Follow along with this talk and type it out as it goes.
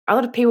a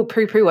lot of people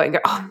poo-poo it and go,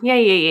 oh,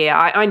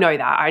 yeah, I know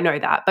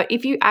that. But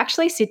if you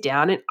actually sit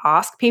down and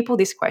ask people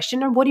this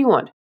question, what do you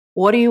want?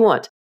 What do you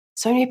want?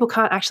 So many people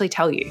can't actually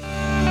tell you.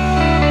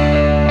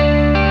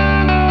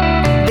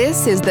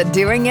 This is the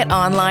Doing It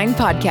Online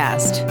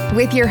podcast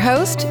with your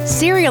host,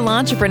 serial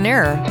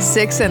entrepreneur,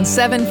 6- and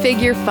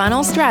 7-figure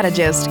funnel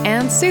strategist,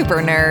 and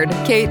super nerd,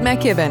 Kate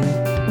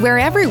McKibben. Where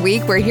every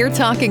week we're here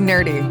talking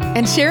nerdy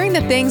and sharing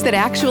the things that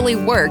actually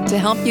work to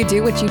help you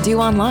do what you do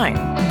online,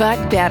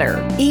 but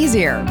better,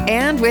 easier,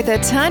 and with a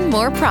ton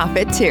more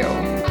profit too.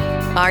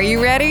 Are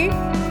you ready?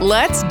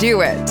 Let's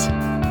do it.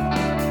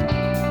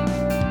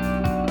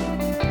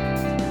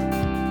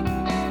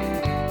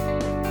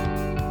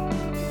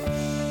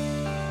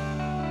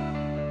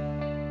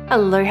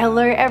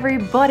 Hello,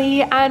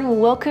 everybody, and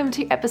welcome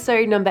to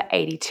episode number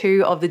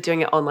 82 of the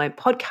Doing It Online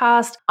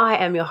podcast. I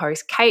am your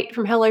host, Kate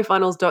from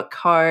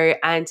HelloFunnels.co,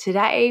 and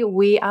today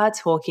we are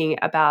talking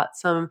about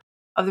some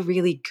of the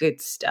really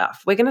good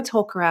stuff. We're going to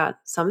talk about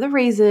some of the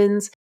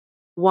reasons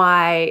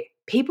why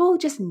people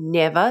just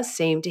never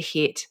seem to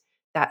hit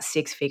that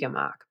 6-figure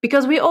mark.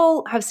 Because we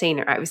all have seen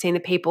it, right? We've seen the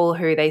people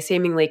who they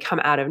seemingly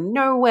come out of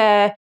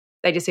nowhere.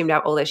 They just seem to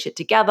have all their shit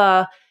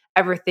together.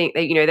 Everything,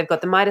 they've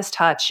got the Midas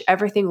touch,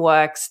 everything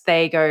works.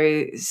 They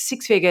go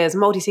 6 figures,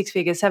 multi-6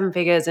 figures, 7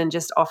 figures, and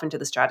just off into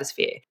the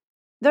stratosphere.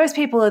 Those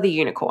people are the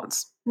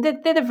unicorns.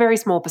 They're the very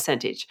small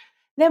percentage.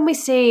 Then we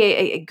see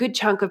a good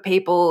chunk of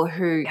people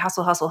who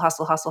hustle.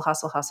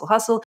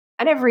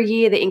 And every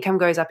year the income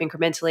goes up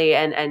incrementally,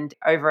 and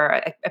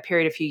over a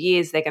period of few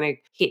years, they're going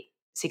to hit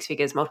 6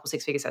 figures, multiple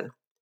 6 figures.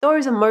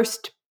 Those are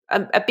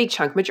a big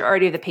chunk,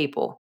 majority of the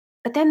people.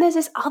 But then there's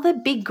this other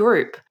big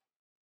group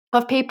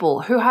of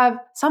people who have,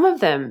 some of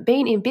them,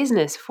 been in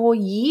business for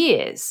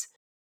years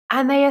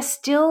and they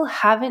still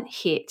haven't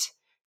hit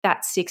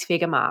that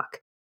 6-figure mark.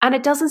 And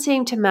it doesn't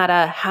seem to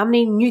matter how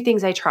many new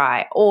things they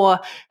try or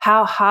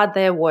how hard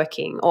they're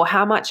working or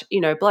how much,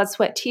 blood,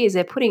 sweat, tears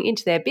they're putting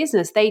into their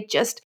business. They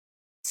just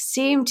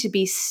seem to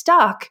be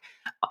stuck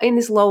in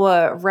this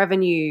lower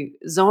revenue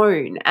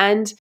zone.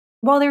 And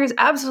while there is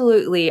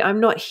absolutely, I'm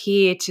not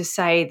here to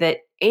say that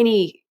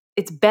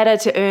it's better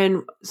to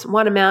earn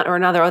one amount or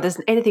another, or there's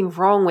anything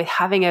wrong with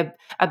having a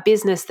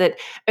business that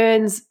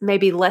earns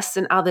maybe less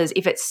than others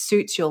if it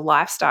suits your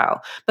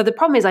lifestyle. But the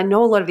problem is, I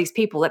know a lot of these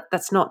people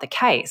that's not the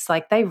case.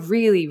 Like, they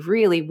really,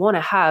 really want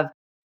to have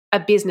a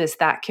business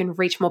that can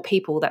reach more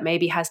people, that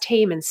maybe has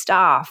team and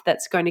staff,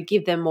 that's going to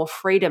give them more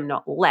freedom,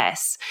 not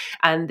less.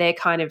 And they're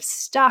kind of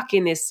stuck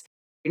in this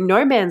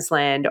no man's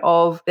land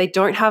of they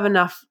don't have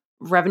enough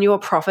revenue or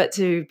profit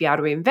to be able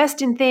to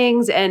invest in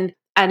things, and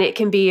it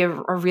can be a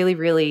really,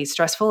 really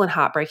stressful and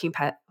heartbreaking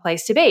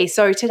place to be.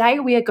 So today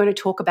we are going to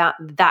talk about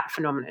that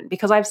phenomenon,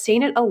 because I've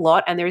seen it a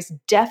lot, and there is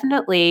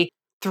definitely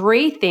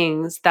 3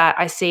 things that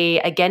I see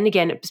again and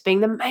again as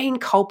being the main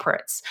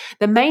culprits,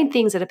 the main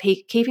things that are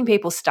keeping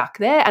people stuck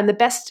there. And the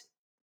best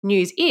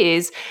news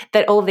is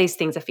that all of these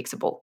things are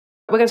fixable.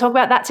 We're going to talk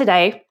about that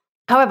today.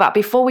 However,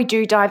 before we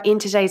do dive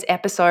into today's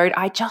episode,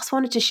 I just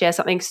wanted to share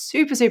something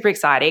super, super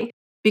exciting,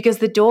 because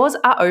the doors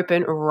are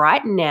open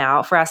right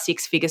now for our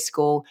 6-figure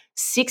school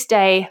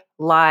 6-day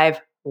live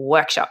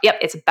workshop. Yep,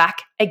 it's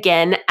back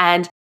again.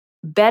 And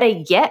better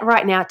yet,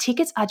 right now,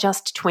 tickets are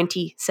just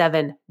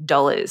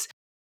 $27.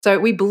 So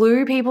we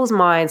blew people's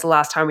minds the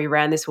last time we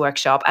ran this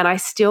workshop, and I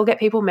still get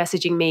people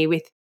messaging me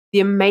with the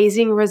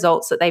amazing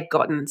results that they've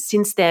gotten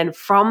since then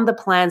from the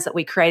plans that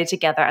we created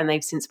together and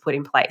they've since put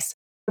in place.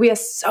 We are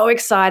so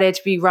excited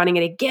to be running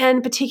it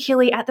again,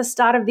 particularly at the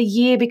start of the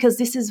year, because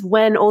this is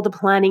when all the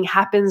planning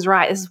happens,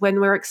 right? This is when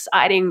we're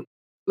excited,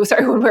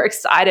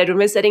 when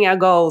we're setting our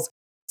goals.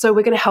 So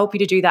we're going to help you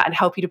to do that and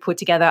help you to put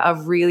together a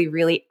really,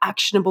 really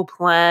actionable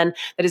plan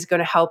that is going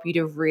to help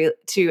you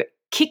to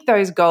kick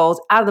those goals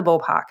out of the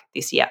ballpark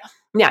this year.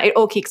 Now, it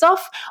all kicks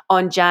off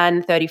on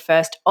Jan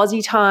 31st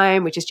Aussie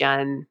time, which is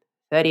Jan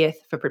 30th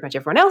for pretty much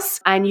everyone else.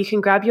 And you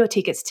can grab your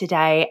tickets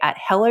today at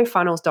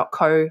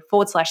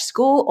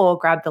hellofunnels.co/school or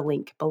grab the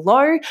link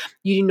below.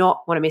 You do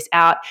not want to miss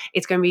out.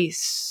 It's going to be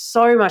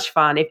so much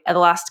fun. If the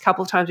last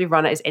couple of times we've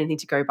run it is anything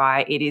to go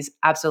by, it is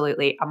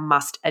absolutely a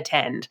must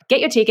attend. Get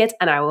your tickets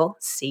and I will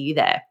see you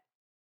there.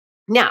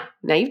 Now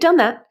you've done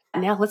that.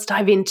 Now let's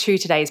dive into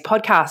today's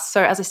podcast.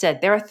 So as I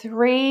said, there are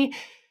 3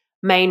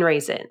 main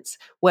reasons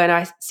when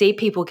I see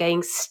people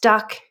getting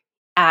stuck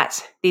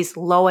at these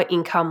lower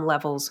income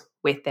levels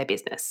with their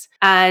business.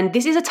 And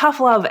this is a tough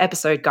love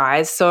episode,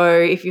 guys. So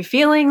if you're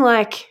feeling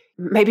like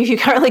maybe you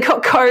currently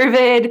got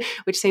COVID,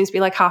 which seems to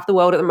be like half the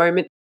world at the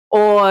moment,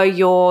 or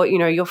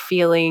you're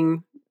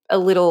feeling a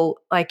little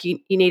like you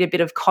need a bit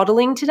of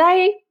coddling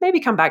today, maybe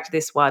come back to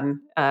this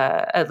one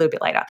a little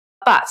bit later.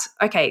 But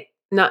okay,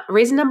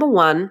 reason number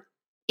 1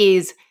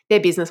 is their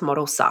business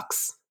model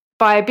sucks.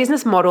 By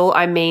business model,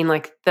 I mean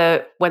like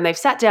when they've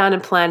sat down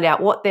and planned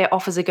out what their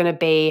offers are going to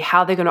be,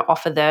 how they're going to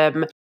offer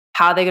them,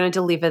 how they're going to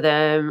deliver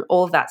them,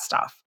 all of that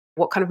stuff,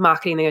 what kind of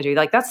marketing they're going to do.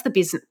 Like, that's the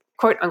business,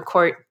 quote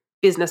unquote,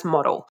 business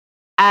model.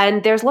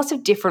 And there's lots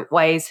of different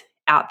ways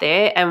out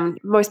there, and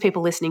most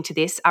people listening to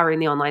this are in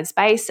the online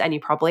space, and you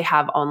probably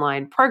have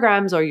online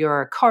programs or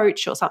you're a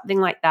coach or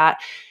something like that,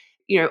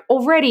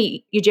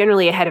 already you're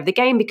generally ahead of the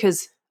game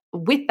because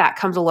with that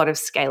comes a lot of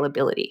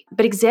scalability.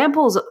 But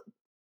examples,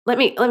 let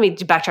me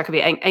backtrack a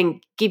bit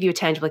and give you a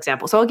tangible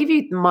example. So I'll give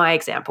you my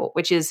example,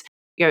 which is,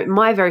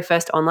 my very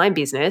first online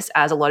business,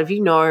 as a lot of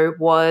you know,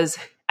 was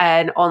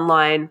an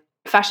online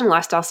fashion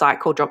lifestyle site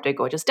called Drop Dead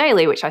Gorgeous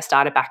Daily, which I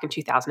started back in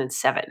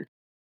 2007.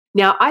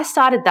 Now, I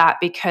started that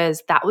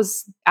because that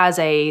was as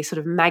a sort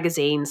of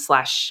magazine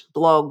 /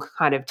 blog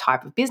kind of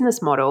type of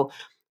business model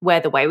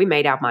where the way we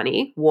made our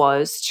money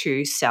was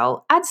to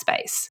sell ad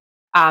space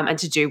and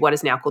to do what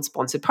is now called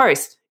sponsored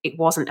posts. It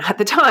wasn't at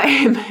the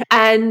time.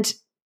 And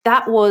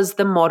that was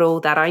the model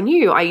that I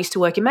knew. I used to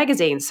work in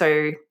magazines.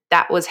 So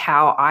that was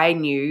how I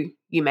knew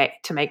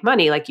to make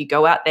money. Like you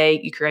go out there,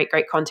 you create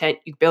great content,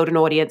 you build an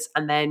audience,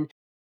 and then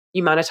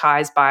you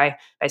monetize by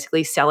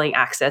basically selling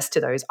access to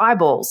those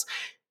eyeballs.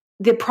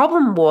 The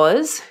problem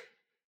was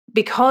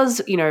because,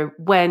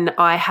 when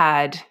I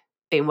had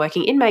been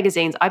working in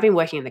magazines, I've been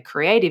working in the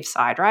creative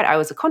side, right? I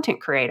was a content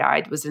creator.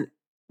 I was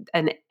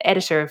an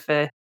editor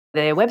for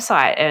their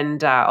website,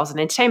 and I was an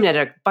entertainment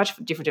editor, a bunch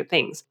of different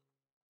things.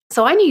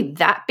 So I knew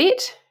that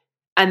bit.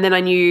 And then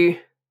I knew,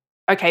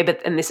 okay,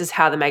 and this is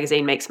how the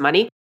magazine makes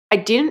money. I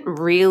didn't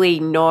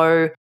really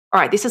know, all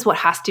right, this is what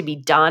has to be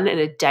done on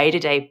a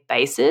day-to-day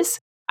basis.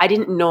 I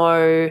didn't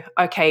know,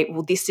 okay,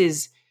 well, this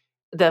is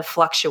the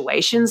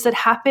fluctuations that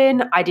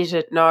happen. I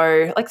didn't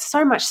know, like,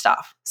 so much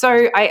stuff.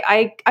 So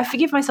I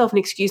forgive myself and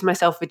excuse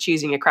myself for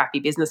choosing a crappy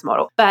business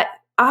model. But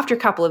after a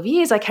couple of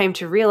years, I came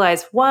to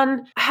realize,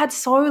 one, I had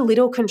so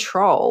little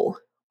control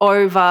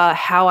over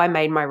how I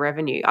made my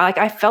revenue.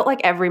 I felt like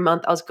every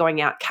month I was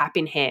going out cap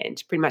in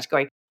hand, pretty much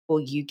going, will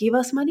you give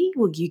us money?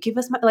 Will you give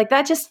us money? Like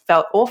that just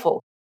felt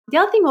awful. The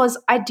other thing was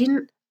I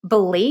didn't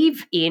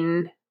believe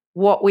in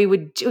what we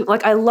would do.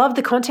 Like I loved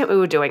the content we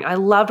were doing. I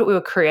loved what we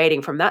were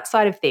creating from that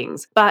side of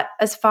things. But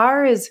as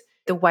far as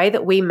the way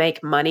that we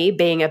make money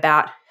being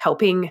about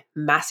helping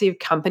massive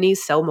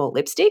companies sell more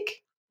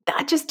lipstick,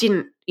 that just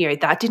didn't,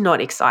 that did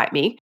not excite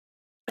me.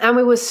 And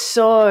we were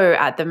so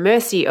at the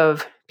mercy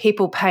of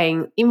people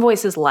paying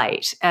invoices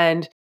late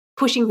and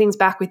pushing things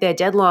back with their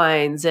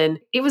deadlines. And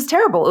it was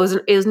terrible.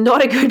 It was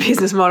not a good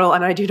business model,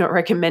 and I do not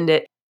recommend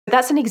it.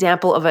 That's an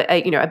example of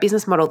a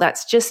business model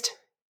that's just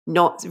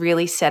not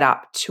really set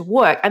up to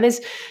work. And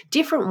there's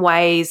different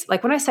ways.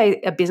 Like when I say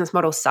a business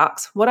model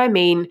sucks, what I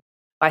mean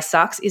by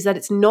sucks is that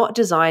it's not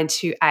designed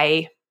to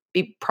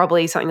be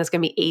probably something that's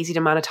going to be easy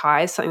to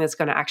monetize, something that's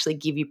going to actually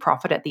give you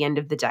profit at the end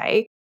of the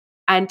day.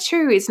 And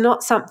two, it's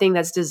not something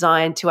that's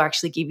designed to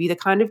actually give you the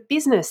kind of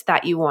business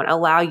that you want,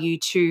 allow you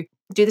to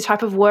do the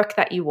type of work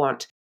that you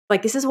want.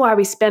 Like this is why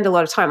we spend a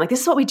lot of time. Like this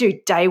is what we do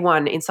day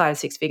one inside of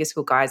Six Figure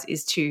School, guys,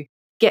 is to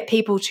get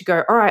people to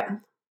go, all right,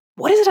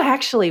 what is it I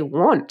actually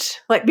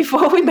want? Like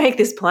before we make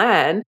this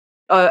plan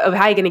of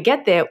how you're going to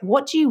get there,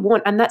 what do you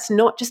want? And that's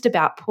not just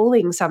about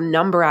pulling some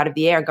number out of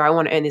the air and go, I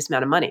want to earn this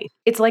amount of money.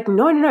 It's like,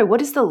 no.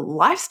 What is the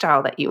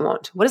lifestyle that you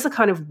want? What is the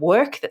kind of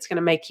work that's going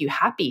to make you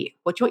happy?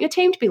 What do you want your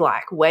team to be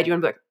like? Where do you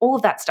want to work? All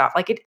of that stuff.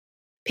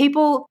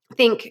 People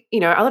think, a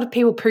lot of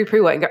people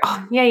poo-poo it and go,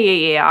 oh,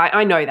 yeah,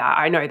 I know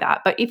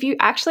that. But if you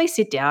actually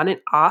sit down and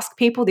ask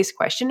people this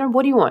question,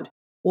 what do you want?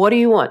 What do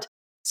you want?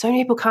 So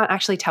many people can't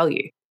actually tell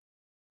you.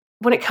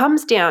 When it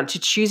comes down to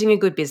choosing a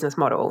good business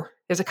model,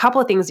 there's a couple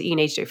of things that you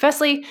need to do.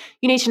 Firstly,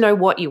 you need to know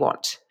what you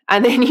want.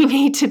 And then you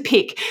need to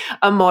pick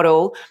a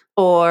model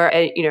or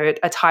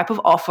a type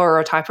of offer or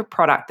a type of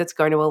product that's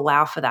going to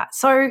allow for that.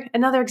 So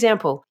another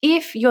example,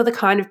 if you're the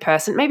kind of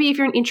person, maybe if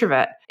you're an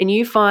introvert and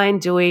you find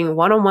doing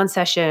one-on-one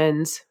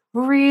sessions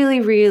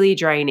really, really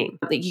draining,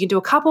 you can do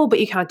a couple, but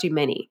you can't do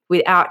many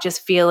without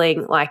just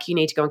feeling like you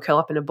need to go and curl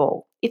up in a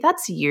ball. If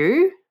that's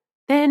you,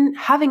 then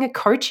having a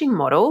coaching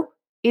model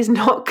is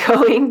not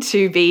going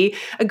to be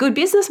a good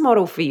business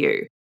model for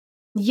you.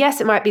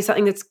 Yes, it might be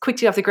something that's quick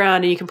to get off the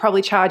ground and you can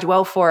probably charge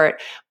well for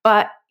it,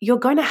 but you're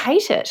going to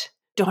hate it.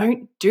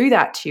 Don't do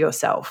that to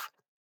yourself.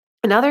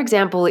 Another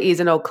example is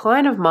an old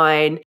client of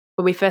mine.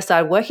 When we first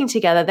started working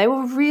together, they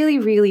were really,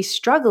 really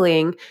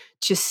struggling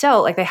to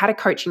sell. Like they had a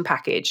coaching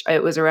package.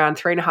 It was around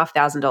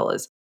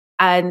 $3,500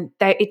 and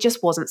it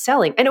just wasn't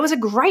selling. And it was a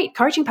great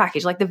coaching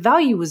package. Like the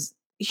value was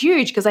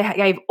huge because they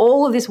gave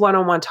all of this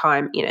one-on-one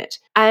time in it.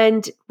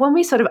 And when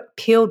we sort of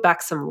peeled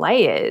back some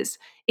layers,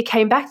 it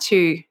came back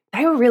to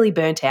they were really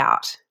burnt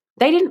out.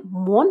 They didn't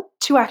want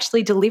to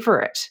actually deliver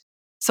it.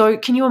 So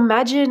can you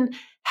imagine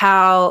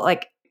how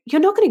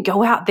you're not going to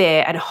go out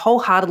there and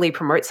wholeheartedly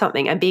promote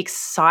something and be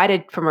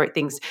excited to promote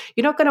things.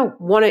 You're not going to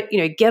want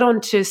to, get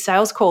onto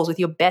sales calls with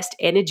your best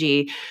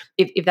energy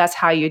if that's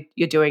how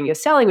you're doing your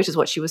selling, which is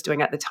what she was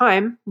doing at the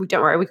time.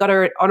 Don't worry, we got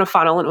her on a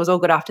funnel and it was all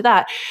good after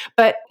that.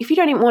 But if you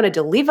don't even want to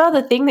deliver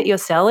the thing that you're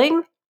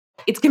selling,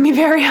 it's going to be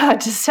very hard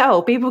to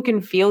sell. People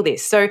can feel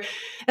this. So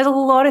there's a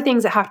lot of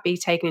things that have to be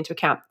taken into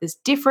account. There's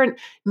different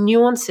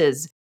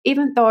nuances.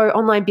 Even though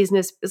online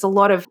business is a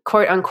lot of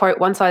quote unquote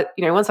one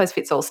size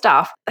fits all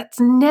stuff, that's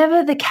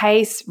never the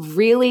case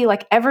really.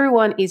 Like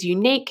everyone is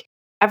unique.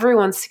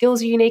 Everyone's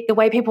skills are unique. The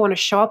way people want to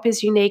show up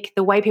is unique.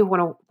 The way people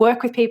want to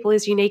work with people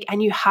is unique.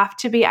 And you have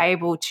to be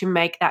able to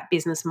make that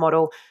business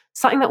model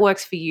something that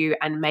works for you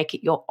and make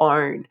it your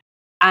own.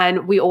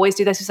 And we always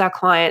do this with our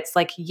clients.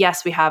 Like,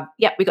 yes, we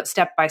got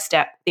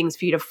step-by-step things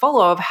for you to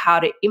follow of how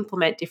to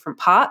implement different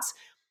parts.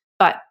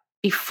 But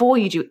before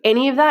you do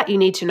any of that, you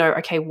need to know,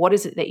 okay, what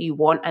is it that you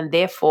want? And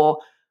therefore,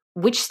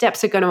 which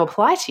steps are going to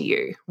apply to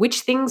you?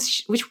 Which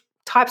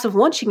types of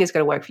launching is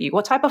going to work for you?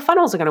 What type of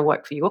funnels are going to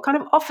work for you? What kind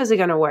of offers are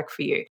going to work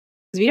for you?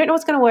 Because if you don't know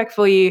what's going to work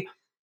for you,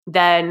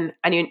 then,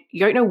 and you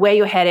don't know where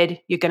you're headed,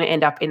 you're going to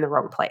end up in the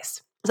wrong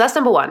place. So that's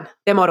number one,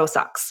 their model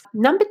sucks.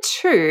 Number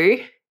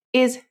two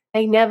is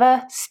they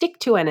never stick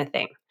to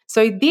anything.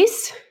 So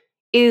this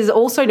is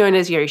also known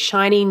as your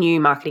shiny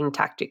new marketing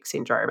tactic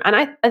syndrome.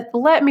 And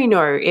let me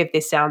know if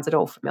this sounds at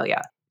all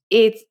familiar.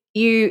 It's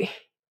you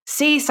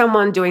see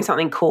someone doing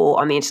something cool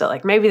on the internet,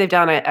 like maybe they've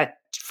done a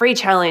free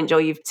challenge,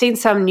 or you've seen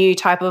some new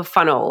type of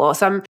funnel, or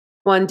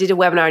someone did a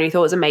webinar and you thought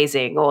it was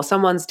amazing, or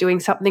someone's doing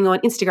something on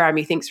Instagram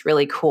you think's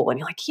really cool. And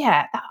you're like,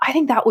 yeah, I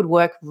think that would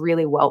work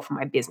really well for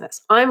my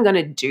business. I'm going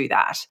to do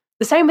that.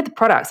 The same with the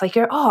products. Like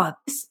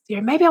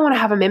maybe I want to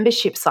have a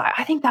membership site.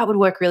 I think that would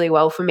work really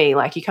well for me.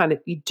 Like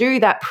you do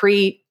that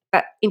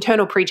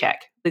internal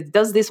pre-check.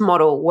 Does this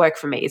model work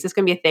for me? Is this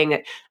going to be a thing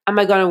that, am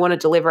I going to want to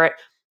deliver it?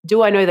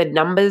 Do I know the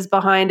numbers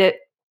behind it?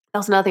 That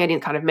was another thing I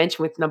didn't kind of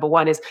mention with number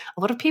one is a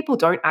lot of people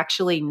don't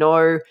actually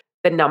know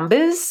the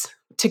numbers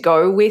to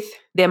go with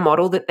their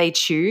model that they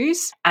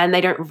choose. And they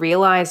don't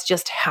realize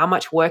just how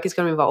much work is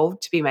going to involve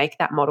to make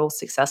that model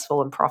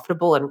successful and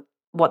profitable, and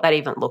what that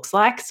even looks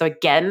like. So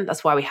again,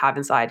 that's why we have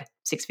inside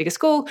Six Figure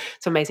School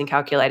some amazing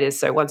calculators.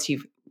 So once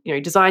you've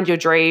designed your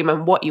dream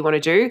and what you want to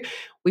do,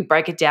 we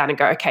break it down and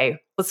go, okay,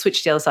 let's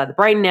switch to the other side of the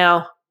brain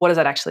now. What does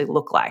that actually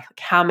look like?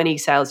 How many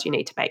sales do you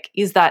need to make?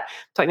 Is that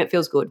something that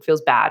feels good,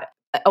 feels bad?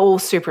 All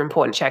super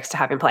important checks to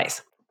have in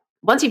place.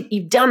 Once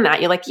you've done that,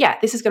 you're like, yeah,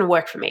 this is going to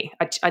work for me.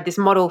 This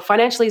model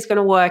financially is going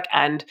to work,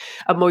 and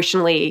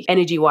emotionally,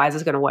 energy-wise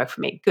is going to work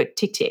for me. Good,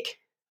 tick, tick.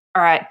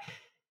 All right.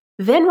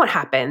 Then what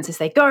happens is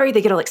they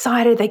get all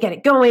excited, they get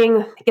it going,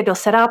 they get it all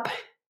set up,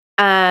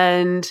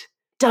 and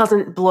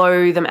doesn't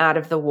blow them out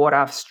of the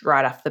water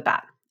right off the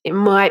bat. It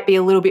might be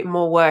a little bit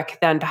more work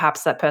than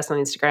perhaps that person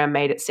on Instagram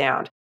made it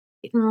sound.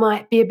 It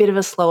might be a bit of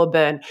a slower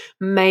burn.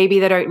 Maybe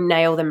they don't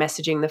nail the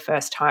messaging the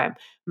first time.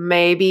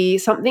 Maybe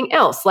something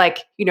else. Like,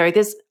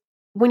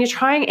 when you're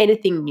trying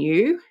anything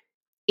new,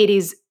 it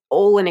is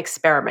all an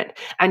experiment.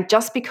 And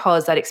just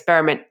because that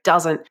experiment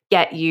doesn't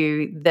get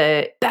you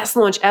the best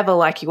launch ever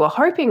like you were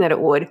hoping that it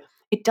would,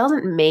 it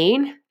doesn't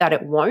mean that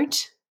it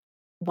won't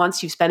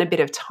once you've spent a bit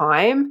of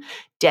time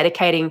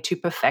dedicating to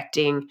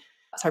perfecting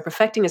is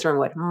the wrong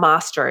word,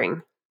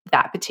 mastering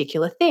that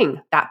particular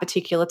thing, that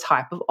particular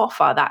type of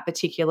offer, that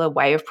particular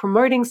way of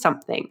promoting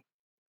something.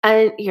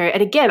 And,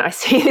 and again, I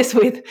see this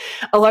with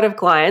a lot of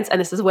clients, and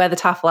this is where the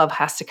tough love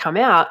has to come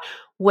out,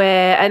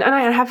 where, and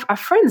I have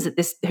friends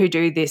who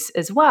do this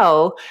as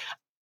well,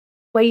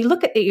 where you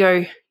look at it,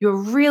 you're a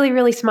really,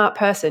 really smart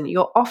person.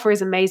 Your offer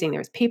is amazing.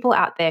 There's people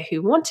out there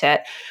who want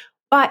it,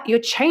 but you're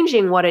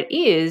changing what it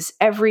is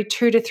every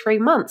 2 to 3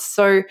 months.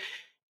 So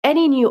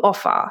any new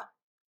offer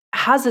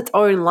has its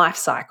own life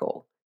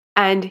cycle,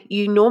 and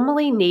you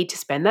normally need to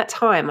spend that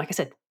time, like I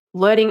said,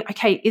 learning,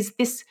 okay, is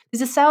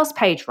the sales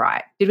page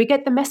right? Did we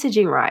get the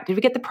messaging right? Did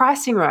we get the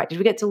pricing right? Did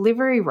we get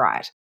delivery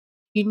right?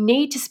 You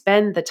need to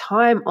spend the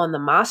time on the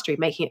mastery,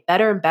 making it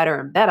better and better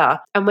and better.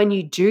 And when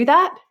you do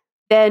that,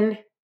 then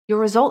your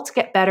results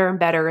get better and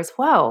better as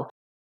well.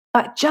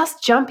 But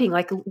just jumping,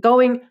 like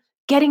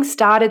getting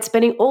started,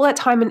 spending all that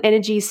time and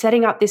energy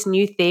setting up this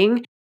new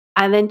thing,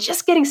 and then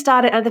just getting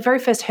started at the very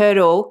first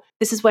hurdle,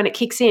 this is when it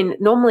kicks in.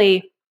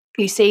 Normally,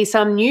 you see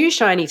some new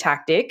shiny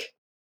tactic.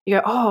 You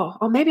go,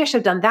 oh, maybe I should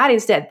have done that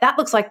instead. That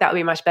looks like that would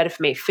be much better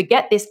for me.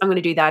 Forget this. I'm going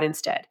to do that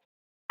instead.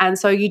 And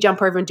so you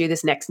jump over and do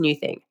this next new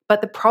thing. But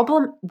the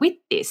problem with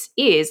this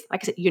is,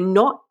 like I said, you're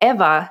not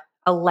ever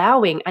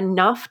allowing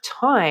enough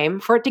time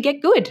for it to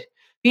get good,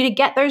 for you to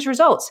get those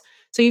results.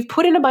 So you've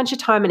put in a bunch of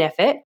time and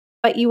effort,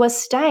 but you are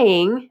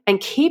staying and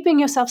keeping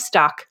yourself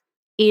stuck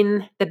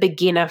in the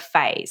beginner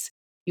phase.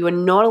 You are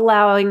not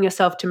allowing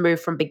yourself to move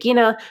from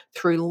beginner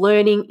through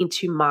learning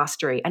into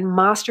mastery. And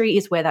mastery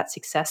is where that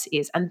success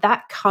is. And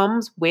that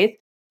comes with,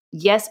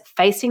 yes,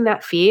 facing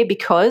that fear,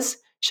 because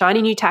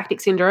shiny new tactic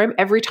syndrome,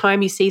 every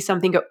time you see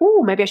something go,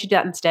 oh, maybe I should do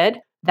that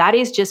instead, that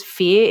is just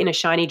fear in a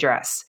shiny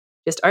dress.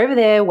 Just over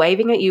there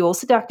waving at you all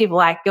seductive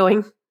like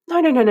going,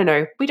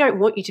 no. We don't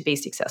want you to be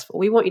successful.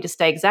 We want you to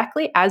stay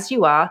exactly as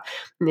you are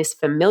in this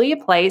familiar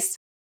place,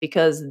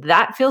 because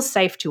that feels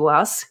safe to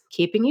us,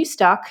 keeping you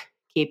stuck,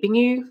 keeping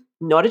you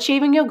not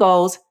achieving your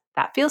goals.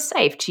 That feels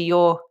safe to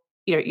your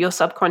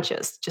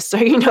subconscious. Just so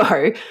you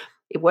know,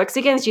 it works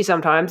against you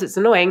sometimes. It's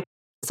annoying.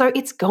 So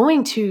it's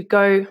going to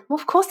go, well,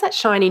 of course that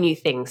shiny new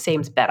thing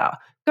seems better.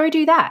 Go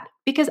do that.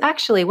 Because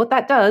actually what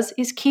that does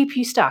is keep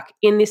you stuck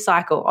in this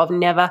cycle of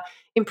never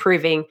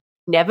improving,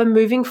 never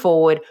moving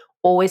forward,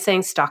 always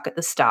saying stuck at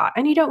the start.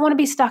 And you don't want to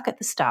be stuck at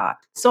the start.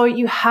 So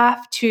you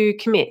have to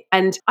commit.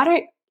 And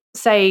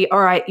say,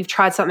 all right, you've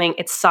tried something,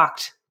 it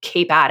sucked,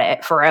 keep at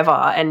it forever.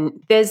 And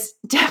there's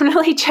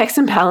definitely checks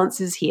and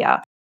balances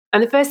here.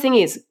 And the first thing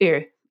is,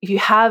 if you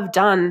have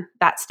done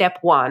that step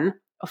one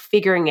of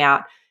figuring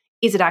out,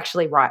 is it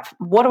actually right?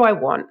 What do I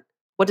want?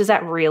 What does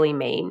that really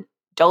mean?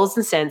 Dollars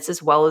and cents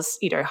as well as,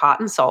 heart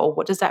and soul.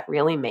 What does that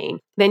really mean?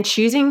 Then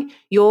choosing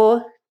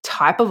your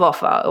type of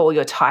offer or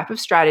your type of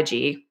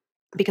strategy,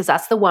 because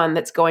that's the one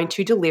that's going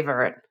to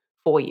deliver it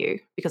for you,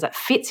 because that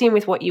fits in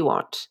with what you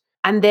want.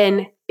 And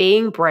then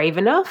being brave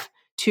enough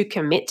to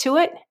commit to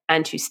it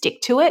and to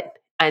stick to it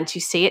and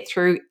to see it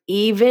through,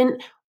 even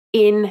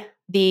in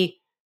the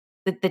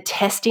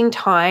testing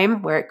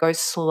time where it goes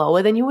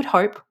slower than you would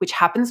hope, which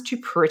happens to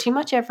pretty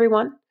much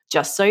everyone,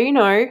 just so you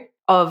know,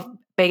 of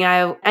being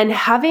able and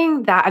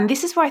having that. And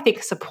this is why I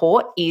think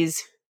support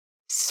is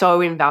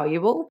so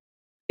invaluable,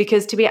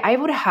 because to be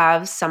able to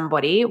have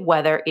somebody,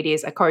 whether it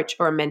is a coach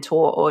or a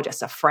mentor or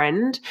just a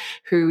friend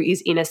who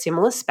is in a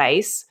similar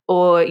space,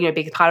 or,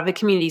 be part of a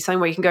community,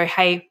 something where you can go,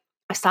 hey,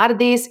 I started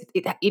this,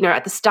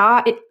 at the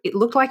start, it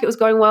looked like it was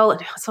going well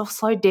and it's all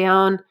slowed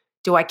down.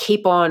 Do I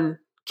keep on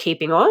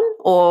keeping on,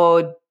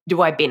 or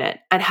do I bin it?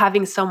 And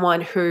having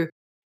someone who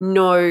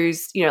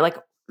knows, like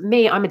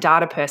me, I'm a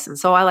data person.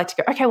 So I like to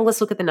go, okay, well, let's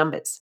look at the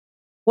numbers.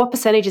 What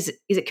percentage is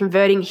it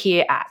converting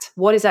here at?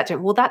 What is that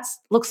doing? Well, that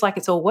looks like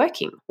it's all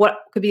working. What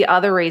could be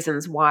other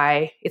reasons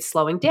why it's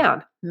slowing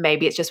down?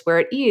 Maybe it's just where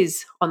it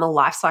is on the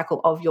life cycle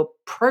of your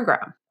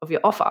program, of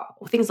your offer,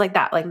 or things like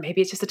that. Like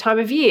maybe it's just a time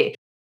of year.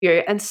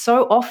 And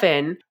so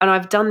often, and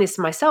I've done this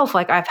myself,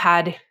 like I've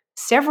had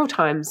several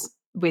times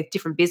with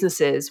different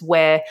businesses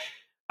where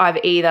I've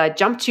either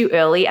jumped too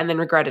early and then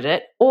regretted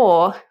it,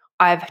 or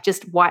I've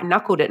just white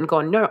knuckled it and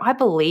gone, no, I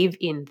believe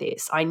in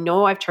this. I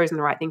know I've chosen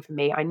the right thing for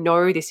me. I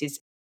know this is,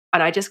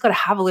 and I just got to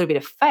have a little bit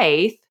of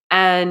faith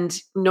and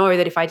know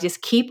that if I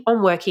just keep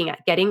on working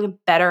at getting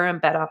better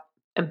and better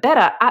and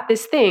better at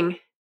this thing,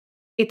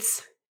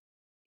 it's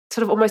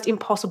sort of almost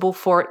impossible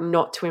for it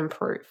not to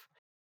improve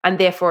and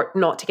therefore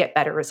not to get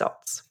better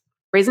results.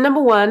 Reason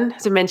number one,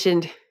 as I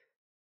mentioned,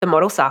 the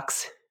model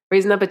sucks.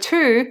 Reason number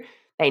two,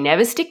 they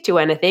never stick to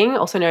anything,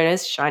 also known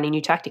as shiny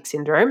new tactic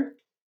syndrome.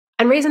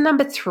 And reason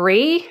number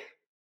three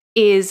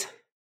is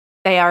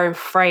they are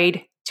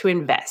afraid to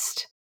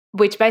invest,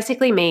 which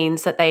basically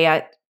means that they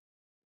are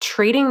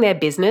treating their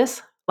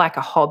business like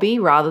a hobby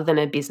rather than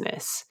a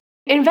business.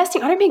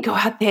 Investing, I don't mean go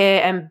out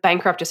there and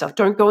bankrupt yourself.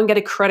 Don't go and get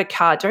a credit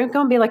card. Don't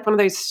go and be like one of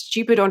those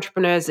stupid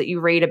entrepreneurs that you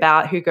read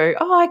about who go,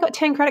 oh, I got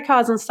 10 credit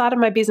cards and started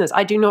my business.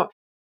 I do not.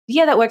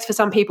 Yeah, that works for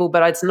some people,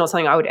 but it's not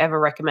something I would ever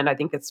recommend. I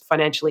think it's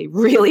financially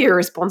really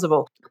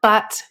irresponsible.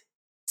 But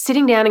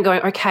sitting down and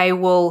going, okay,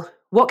 well,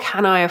 what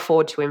can I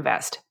afford to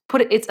invest?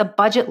 It's a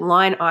budget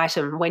line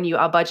item when you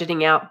are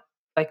budgeting out,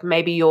 like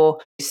maybe you're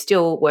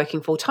still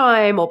working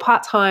full-time or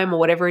part-time or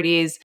whatever it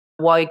is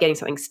while you're getting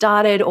something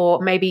started,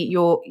 or maybe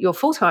you're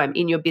full-time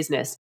in your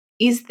business.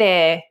 Is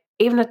there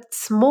even a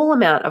small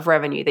amount of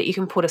revenue that you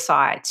can put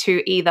aside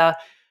to either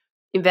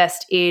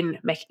invest in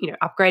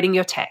upgrading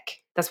your tech?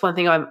 That's one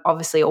thing I'm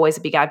obviously always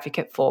a big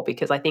advocate for,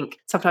 because I think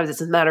sometimes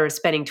it's a matter of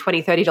spending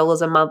 $20,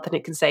 $30 a month and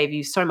it can save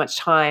you so much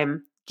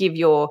time, give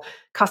your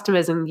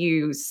customers and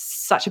you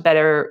such a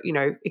better,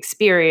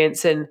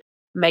 experience and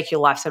make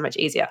your life so much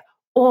easier.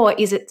 Or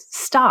is it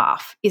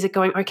staff? Is it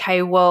going,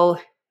 okay,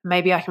 well,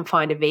 maybe I can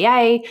find a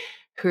VA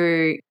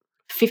who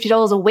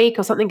 $50 a week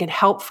or something can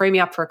help free me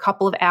up for a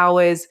couple of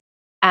hours.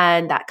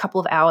 And that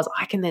couple of hours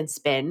I can then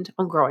spend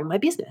on growing my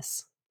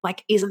business.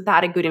 Like, isn't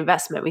that a good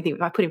investment? We think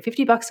if I put in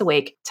 $50 a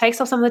week,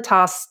 takes off some of the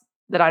tasks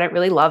that I don't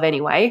really love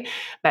anyway,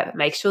 but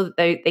make sure that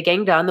they're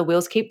getting done, the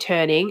wheels keep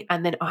turning,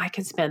 and then I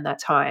can spend that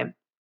time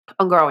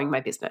on growing my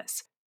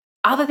business.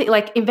 Other things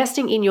like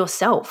investing in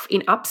yourself,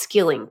 in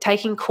upskilling,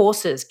 taking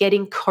courses,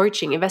 getting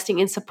coaching, investing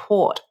in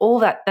support, all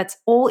that's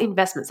all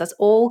investments. That's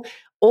all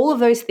of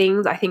those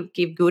things I think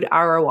give good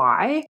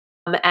ROI.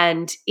 But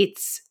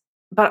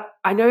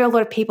I know a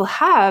lot of people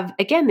have,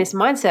 again, this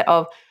mindset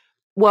of,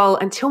 well,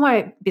 until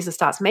my business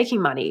starts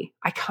making money,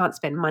 I can't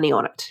spend money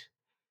on it.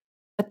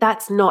 But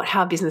that's not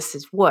how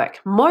businesses work.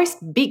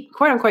 Most big,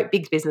 quote unquote,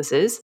 big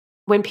businesses,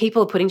 when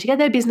people are putting together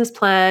their business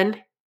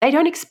plan, they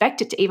don't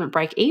expect it to even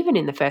break even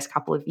in the first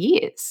couple of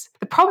years.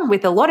 The problem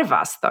with a lot of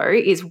us, though,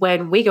 is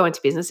when we go into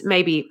business,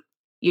 maybe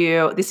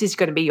this is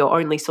going to be your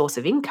only source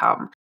of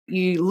income.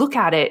 You look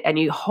at it and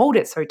you hold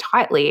it so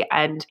tightly,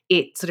 and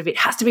it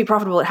has to be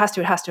profitable. It has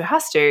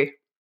to.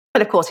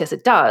 And of course, yes,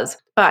 it does.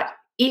 But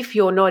if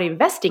you're not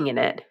investing in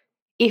it,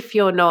 if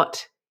you're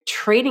not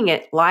treating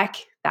it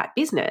like that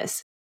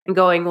business and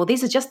going, well,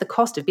 these are just the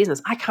cost of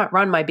business. I can't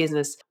run my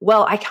business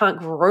well. I can't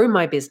grow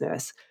my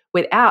business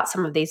without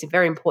some of these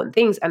very important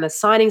things, and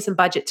assigning some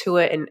budget to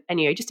it and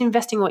just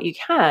investing what you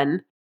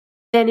can,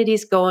 then it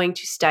is going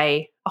to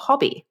stay a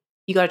hobby.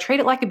 You got to treat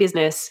it like a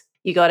business.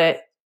 You got to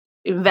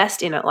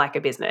invest in it like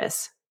a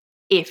business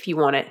if you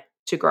want it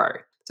to grow.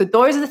 So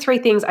those are the three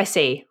things I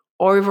see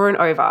over and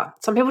over.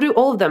 Some people do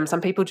all of them. Some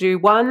people do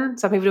one.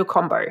 Some people do a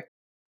combo.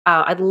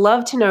 I'd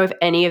love to know if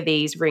any of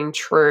these ring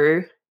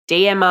true.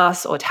 DM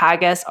us or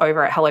tag us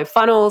over at Hello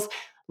Funnels.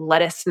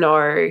 let us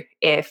know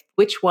if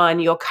which one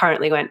you're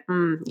currently going,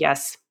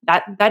 yes,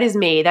 that is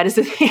me. That is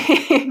the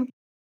thing.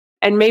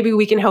 And maybe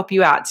we can help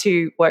you out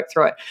to work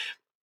through it.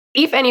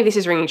 If any of this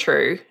is ringing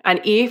true,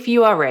 and if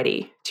you are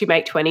ready to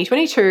make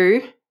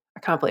 2022, I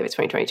can't believe it's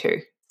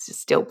 2022. It's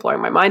still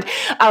blowing my mind.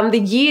 The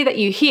year that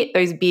you hit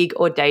those big,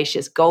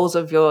 audacious goals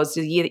of yours,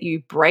 the year that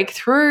you break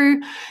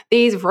through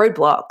these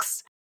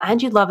roadblocks,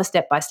 and you'd love a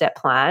step-by-step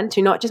plan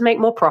to not just make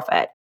more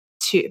profit,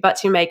 but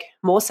to make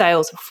more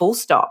sales, full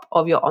stop,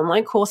 of your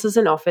online courses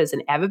and offers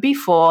than ever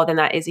before, then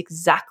that is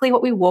exactly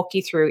what we walk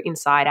you through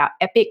inside our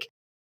epic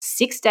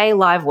 6-day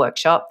live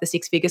workshop, the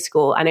Six Figure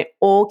School. And it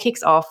all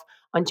kicks off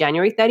on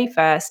January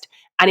 31st.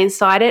 And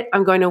inside it,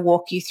 I'm going to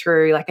walk you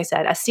through, like I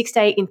said, a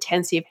 6-day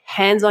intensive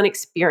hands-on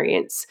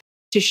experience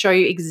to show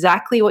you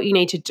exactly what you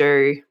need to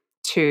do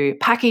to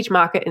package,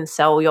 market, and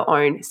sell your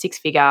own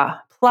 6-figure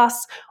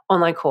plus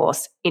online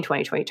course in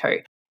 2022.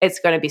 It's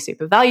going to be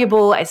super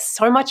valuable. It's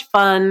so much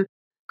fun.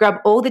 Grab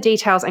all the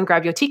details and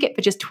grab your ticket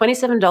for just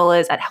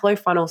 $27 at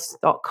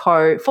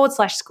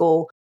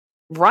hellofunnels.co/school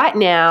right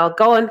now.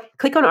 Go on,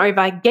 click on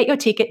over, get your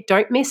ticket.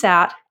 Don't miss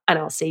out, and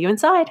I'll see you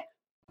inside.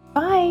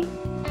 Bye.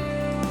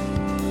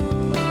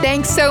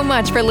 Thanks so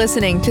much for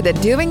listening to the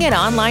Doing It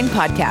Online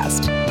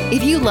podcast.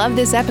 If you love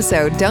this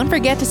episode, don't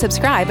forget to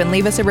subscribe and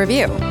leave us a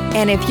review.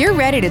 And if you're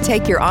ready to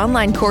take your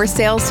online course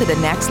sales to the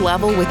next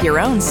level with your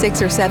own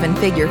 6 or 7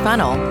 figure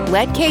funnel,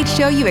 let Kate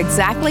show you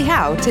exactly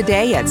how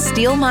today at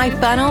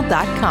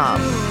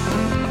stealmyfunnel.com.